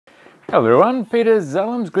Hello everyone, Peter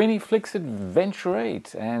Zellum's Griniflix Adventure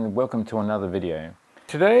 8 and welcome to another video.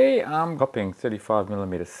 Today I'm copying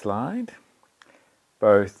 35mm slide,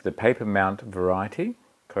 both the paper mount variety,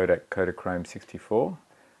 Kodachrome 64,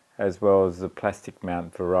 as well as the plastic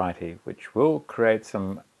mount variety, which will create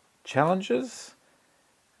some challenges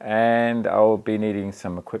and I'll be needing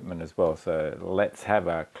some equipment as well. So let's have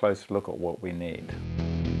a close look at what we need.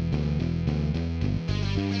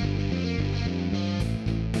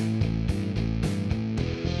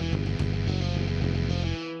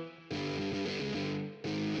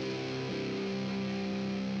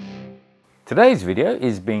 Today's video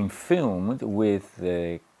is being filmed with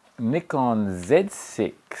the Nikon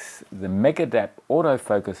Z6, the Megadap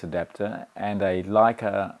autofocus adapter and a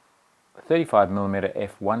Leica 35mm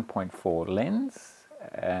f1.4 lens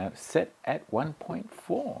set at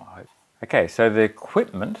 1.4. Okay, so the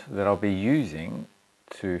equipment that I'll be using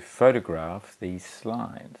to photograph these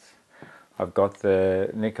slides. I've got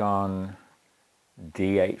the Nikon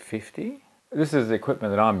D850. This is the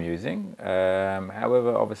equipment that I'm using.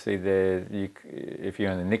 However, obviously, if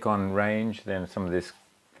you're in the Nikon range, then some of this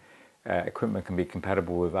equipment can be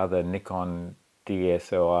compatible with other Nikon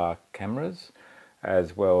DSLR cameras,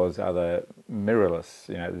 as well as other mirrorless,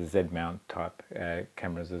 the Z-mount type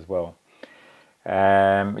cameras as well.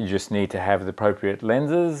 You just need to have the appropriate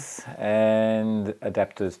lenses and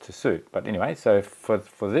adapters to suit. But anyway, so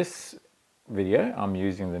for this video, I'm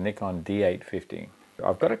using the Nikon D850.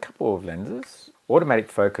 I've got a couple of lenses, automatic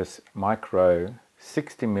focus micro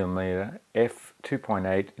 60mm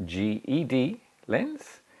f2.8 GED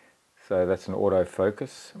lens, so that's an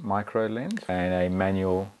autofocus micro lens, and a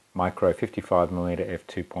manual micro 55mm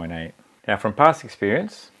f2.8. Now from past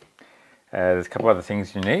experience, there's a couple other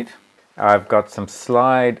things you need. I've got some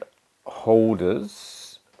slide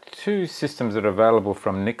holders, two systems that are available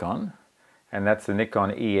from Nikon, and that's the Nikon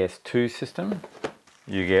ES2 system.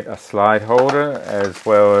 You get a slide holder as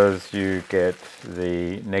well as you get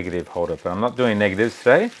the negative holder, but I'm not doing negatives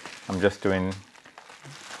today, I'm just doing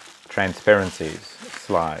transparencies,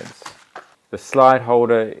 slides. The slide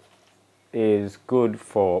holder is good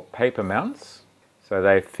for paper mounts, so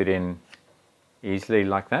they fit in easily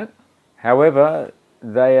like that. However,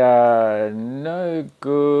 they are no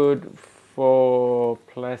good for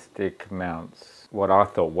plastic mounts. What I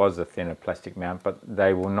thought was a thinner plastic mount, but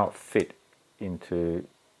they will not fit into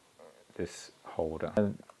this holder.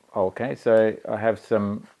 Okay, so I have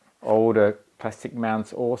some older plastic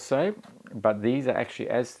mounts also, but these are actually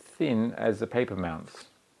as thin as the paper mounts,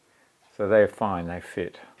 so they're fine, they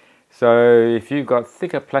fit. So if you've got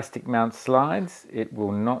thicker plastic mount slides, it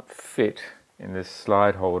will not fit in this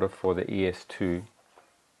slide holder for the ES2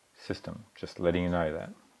 system, just letting you know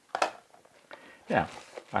that. Now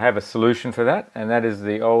I have a solution for that, and that is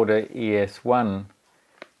the older ES1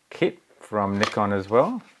 kit from Nikon as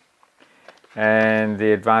well. And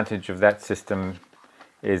the advantage of that system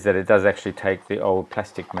is that it does actually take the old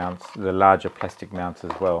plastic mounts, the larger plastic mounts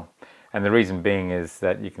as well. And the reason being is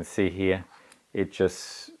that you can see here, you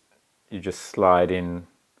just slide in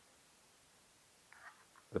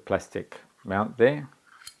the plastic mount there,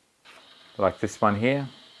 like this one here.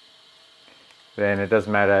 Then it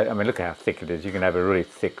doesn't matter, I mean, look how thick it is. You can have a really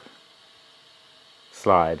thick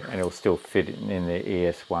slide and it will still fit in the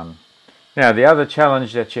ES1. Now the other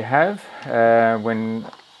challenge that you have when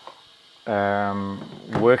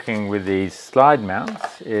working with these slide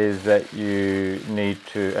mounts is that you need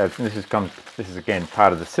to, this is again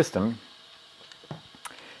part of the system,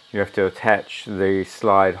 you have to attach the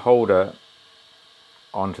slide holder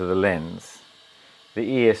onto the lens. The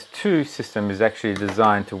ES2 system is actually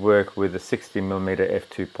designed to work with a 60mm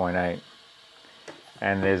f2.8,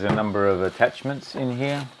 and there's a number of attachments in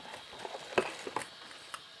here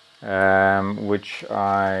which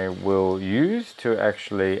I will use to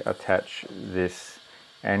actually attach this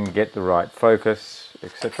and get the right focus,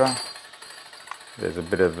 etc. There's a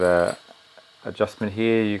bit of adjustment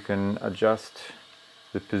here. You can adjust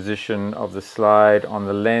the position of the slide on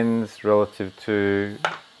the lens relative to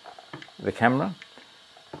the camera,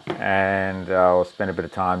 and I'll spend a bit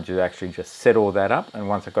of time to actually just set all that up, and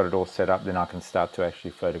once I've got it all set up, then I can start to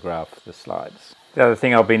actually photograph the slides. The other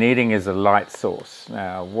thing I'll be needing is a light source.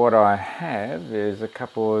 Now what I have is a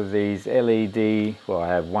couple of these LED, well I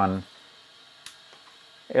have one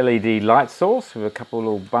LED light source with a couple of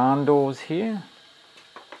little barn doors here,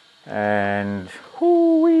 and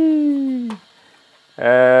whoo-wee,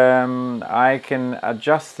 I can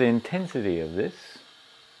adjust the intensity of this.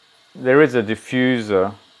 There is a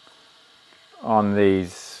diffuser on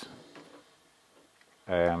these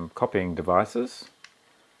copying devices,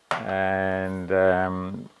 and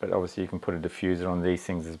but obviously you can put a diffuser on these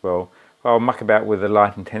things as well. I'll muck about with the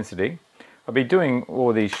light intensity. I'll be doing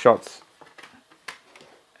all these shots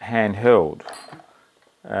handheld,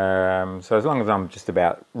 so as long as I'm just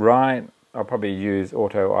about right, I'll probably use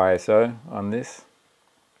auto ISO on this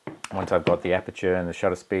once I've got the aperture and the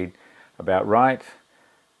shutter speed about right,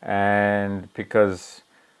 and because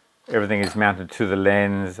everything is mounted to the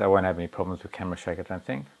lens, I won't have any problems with camera shake, I don't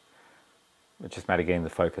think. It's just a matter of getting the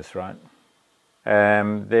focus right.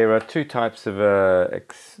 There are two types of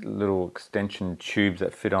little extension tubes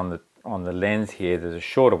that fit on the lens here. There's a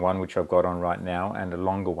shorter one, which I've got on right now, and a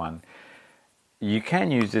longer one. You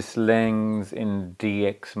can use this lens in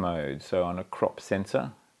DX mode, so on a crop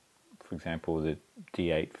sensor, for example the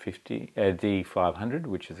D850, D500,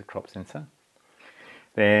 which is a crop sensor.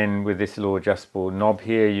 Then with this little adjustable knob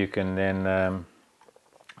here, you can then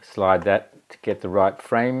slide that to get the right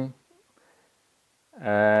frame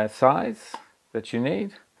size that you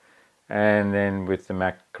need. And then with the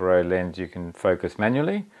macro lens, you can focus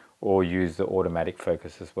manually or use the automatic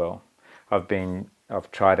focus as well. I've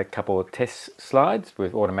tried a couple of test slides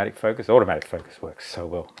with automatic focus. Automatic focus works so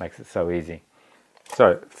well, makes it so easy.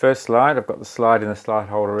 So first slide, I've got the slide in the slide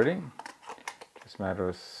holder already. Just a matter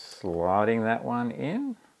of sliding that one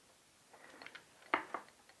in.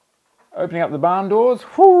 Opening up the barn doors,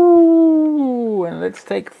 whoo, and let's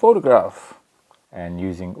take a photograph. And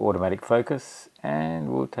using automatic focus, and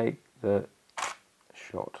we'll take the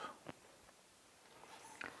shot.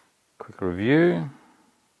 Quick review.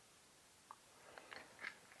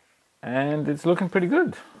 And it's looking pretty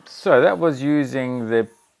good. So that was using the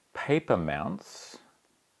paper mounts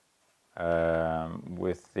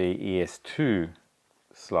with the ES2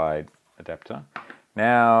 slide adapter.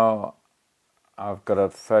 Now I've got to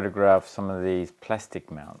photograph some of these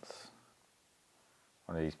plastic mounts.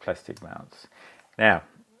 One of these plastic mounts. Now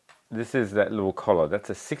this is that little collar. That's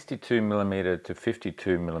a 62mm to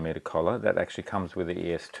 52mm collar. That actually comes with the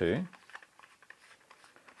ES2.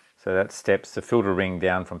 So that steps the filter ring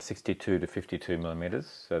down from 62 to 52mm,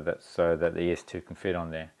 so that the ES2 can fit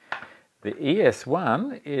on there. The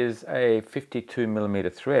ES1 is a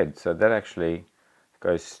 52mm thread, so that actually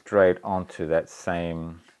goes straight onto that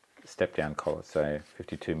same step down collar, so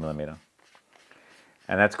 52mm.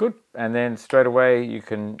 And that's good. And then straight away you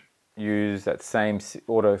can use that same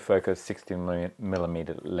autofocus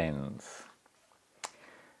 16mm lens.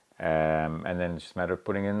 And then it's just a matter of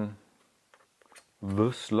putting in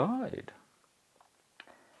the slide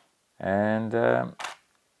and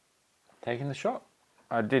taking the shot.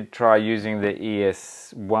 I did try using the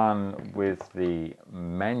ES1 with the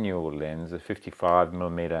manual lens, the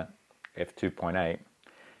 55mm f2.8,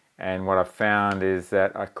 and what I found is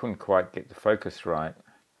that I couldn't quite get the focus right.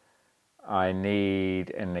 I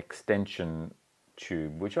need an extension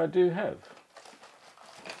tube, which I do have.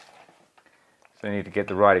 So I need to get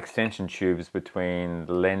the right extension tubes between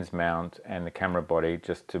the lens mount and the camera body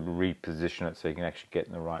just to reposition it so you can actually get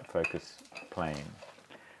in the right focus plane.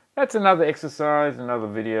 That's another exercise, another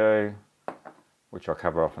video, which I'll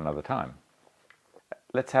cover off another time.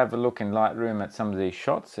 Let's have a look in Lightroom at some of these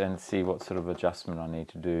shots and see what sort of adjustment I need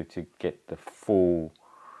to do to get the full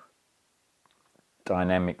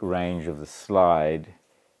dynamic range of the slide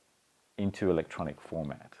into electronic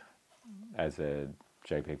format as a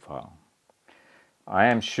JPEG file. I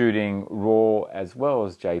am shooting RAW as well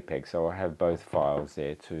as JPEG, so I have both files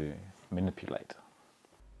there to manipulate.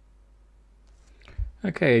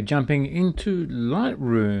 Okay, jumping into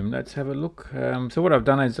Lightroom, let's have a look. So what I've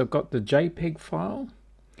done is I've got the JPEG file,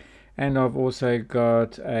 and I've also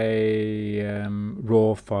got a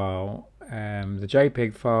RAW file. The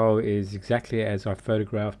JPEG file is exactly as I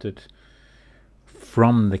photographed it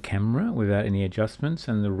from the camera without any adjustments,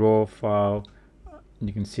 and the RAW file,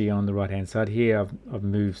 you can see on the right hand side here, I've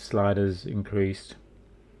moved sliders, increased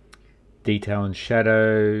detail and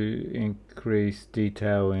shadow, increased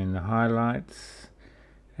detail in the highlights,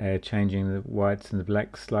 changing the whites and the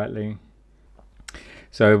blacks slightly.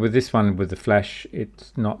 So with this one, with the flash,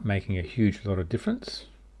 it's not making a huge lot of difference.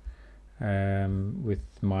 With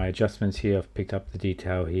my adjustments here, I've picked up the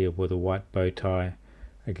detail here with a white bow tie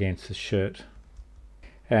against the shirt.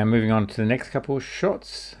 Moving on to the next couple of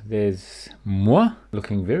shots, there's moi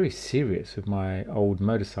looking very serious with my old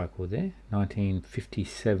motorcycle there,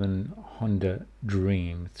 1957 Honda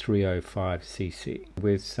Dream 305cc.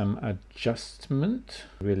 With some adjustment,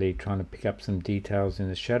 really trying to pick up some details in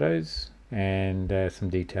the shadows and some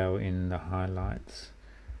detail in the highlights.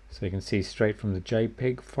 So you can see straight from the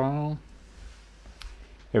JPEG file,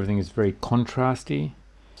 everything is very contrasty.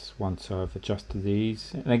 Once I've adjusted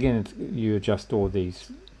these, and again you adjust all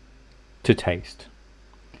these to taste.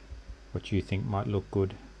 what you think might look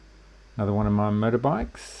good. Another one of my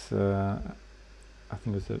motorbikes, I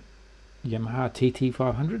think it was a Yamaha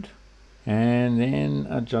TT500, and then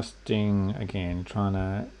adjusting again, trying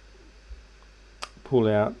to pull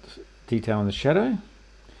out detail in the shadow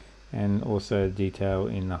and also detail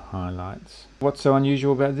in the highlights. What's so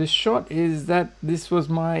unusual about this shot is that this was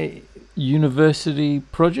my university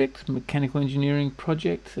project, mechanical engineering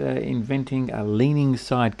project, inventing a leaning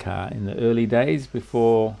sidecar in the early days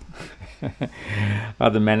before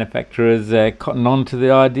other manufacturers cottoned on to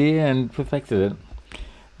the idea and perfected it.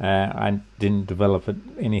 I didn't develop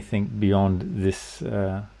anything beyond this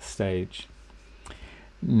stage.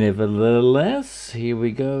 Nevertheless, here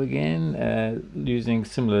we go again, using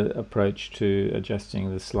similar approach to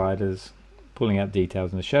adjusting the sliders, pulling out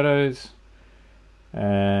details in the shadows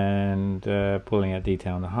and pulling out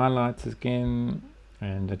detail in the highlights again,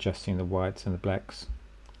 and adjusting the whites and the blacks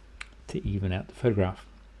to even out the photograph.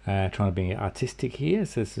 Trying to be artistic here,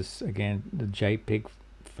 so this is again the JPEG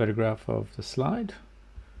photograph of the slide,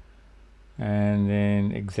 and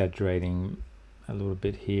then exaggerating a little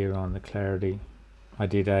bit here on the clarity. I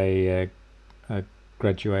did a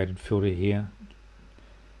graduated filter here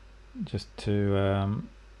just to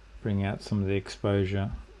bring out some of the exposure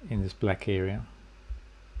in this black area.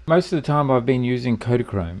 Most of the time I've been using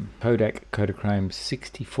Kodachrome, Kodachrome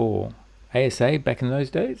 64 ASA back in those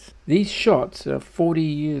days. These shots are 40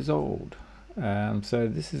 years old, so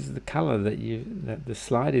this is the color that the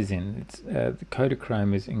slide is in. The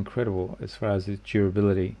Kodachrome is incredible as far as its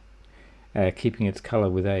durability, keeping its color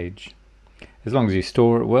with age. As long as you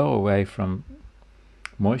store it well away from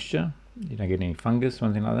moisture, you don't get any fungus or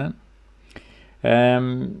anything like that.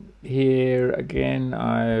 Here again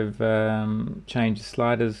I've changed the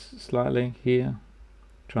sliders slightly here,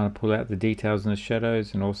 trying to pull out the details in the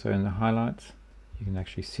shadows and also in the highlights. You can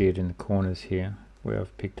actually see it in the corners here where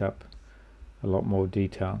I've picked up a lot more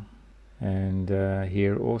detail. And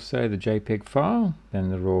here also the JPEG file, then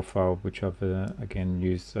the raw file, which I've again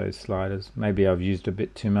used those sliders. Maybe I've used a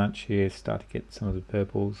bit too much here, start to get some of the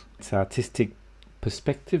purples. It's artistic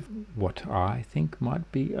perspective, what I think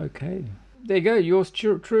might be okay. There you go, yours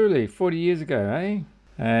truly, 40 years ago, eh?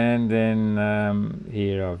 And then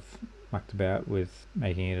here I've mucked about with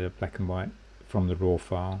making it a black and white from the raw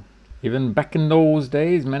file. Even back in those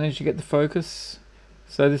days, managed to get the focus.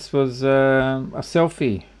 So this was a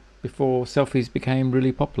selfie before selfies became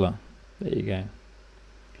really popular. There you go.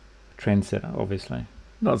 Trendsetter, obviously.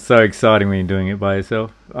 Not so exciting when you're doing it by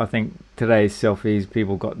yourself. I think today's selfies,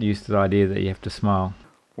 people got used to the idea that you have to smile.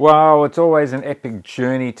 Well, it's always an epic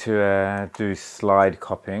journey to do slide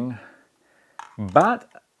copying, but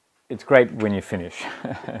it's great when you finish.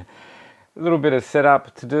 A little bit of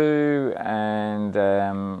setup to do and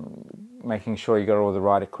making sure you got all the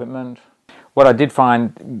right equipment. What I did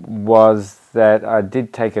find was that I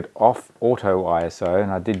did take it off auto ISO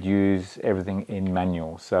and I did use everything in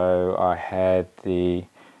manual. So I had the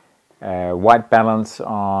white balance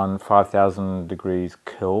on 5000 degrees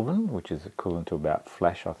Kelvin, which is equivalent to about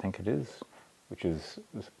flash, I think it is, which is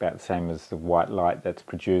about the same as the white light that's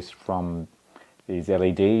produced from these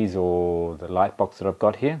LEDs or the light box that I've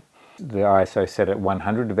got here. The ISO set at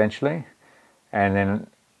 100 eventually, and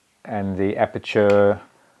the aperture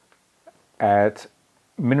at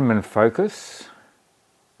minimum focus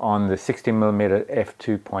on the 60mm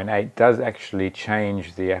f2.8 does actually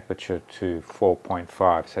change the aperture to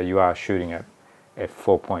 4.5, so you are shooting at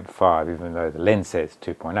f4.5 even though the lens says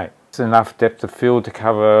 2.8. It's enough depth of field to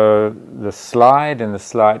cover the slide and the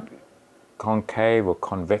slight concave or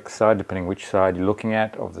convex side, depending which side you're looking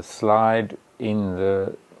at, of the slide in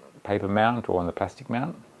the paper mount or on the plastic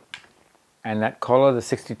mount. And that collar, the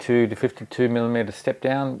 62 to 52mm step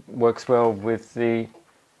down, works well with the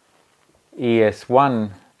ES1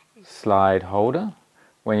 slide holder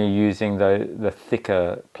when you're using the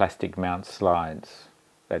thicker plastic mount slides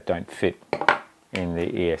that don't fit in the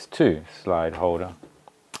ES2 slide holder.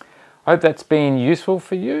 I hope that's been useful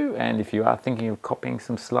for you, and if you are thinking of copying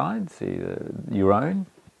some slides, either your own,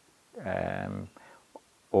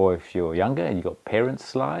 or if you're younger and you've got parents'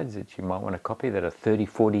 slides that you might want to copy that are 30,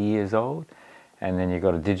 40 years old, and then you've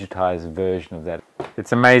got a digitized version of that.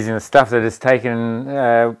 It's amazing the stuff that is taken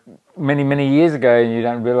many, many years ago, and you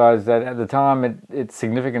don't realize that at the time it's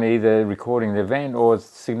significant, either recording the event or it's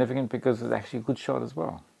significant because it's actually a good shot as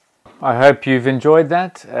well. I hope you've enjoyed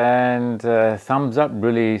that, and thumbs up,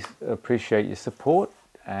 really appreciate your support.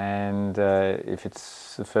 And if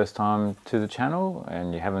it's the first time to the channel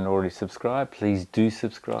and you haven't already subscribed, please do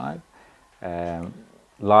subscribe.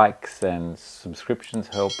 Likes and subscriptions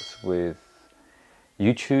helps with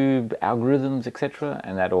YouTube algorithms, etc.,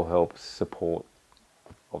 and that all helps support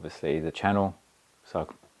obviously the channel, so I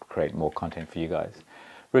can create more content for you guys.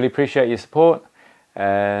 Really appreciate your support,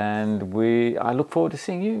 and I look forward to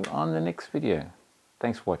seeing you on the next video.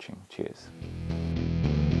 Thanks for watching. Cheers.